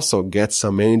to also get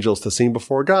some angels to sing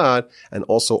before God and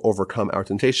also overcome our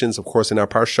temptations. Of course, in our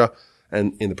parsha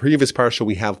and in the previous parsha,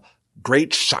 we have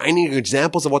great shining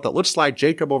examples of what that looks like.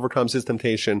 Jacob overcomes his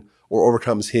temptation or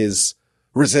overcomes his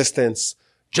resistance.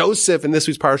 Joseph in this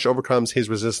week's parsha overcomes his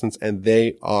resistance, and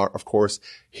they are, of course,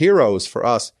 heroes for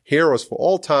us, heroes for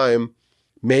all time.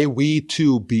 May we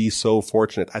too be so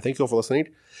fortunate. I thank you all for listening.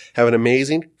 Have an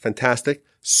amazing, fantastic,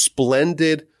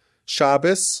 splendid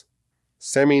Shabbos.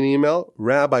 Send me an email,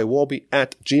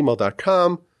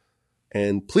 rabbiwolbe@gmail.com.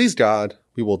 And please God,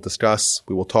 we will discuss,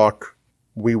 we will talk,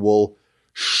 we will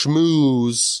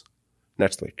schmooze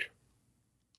next week.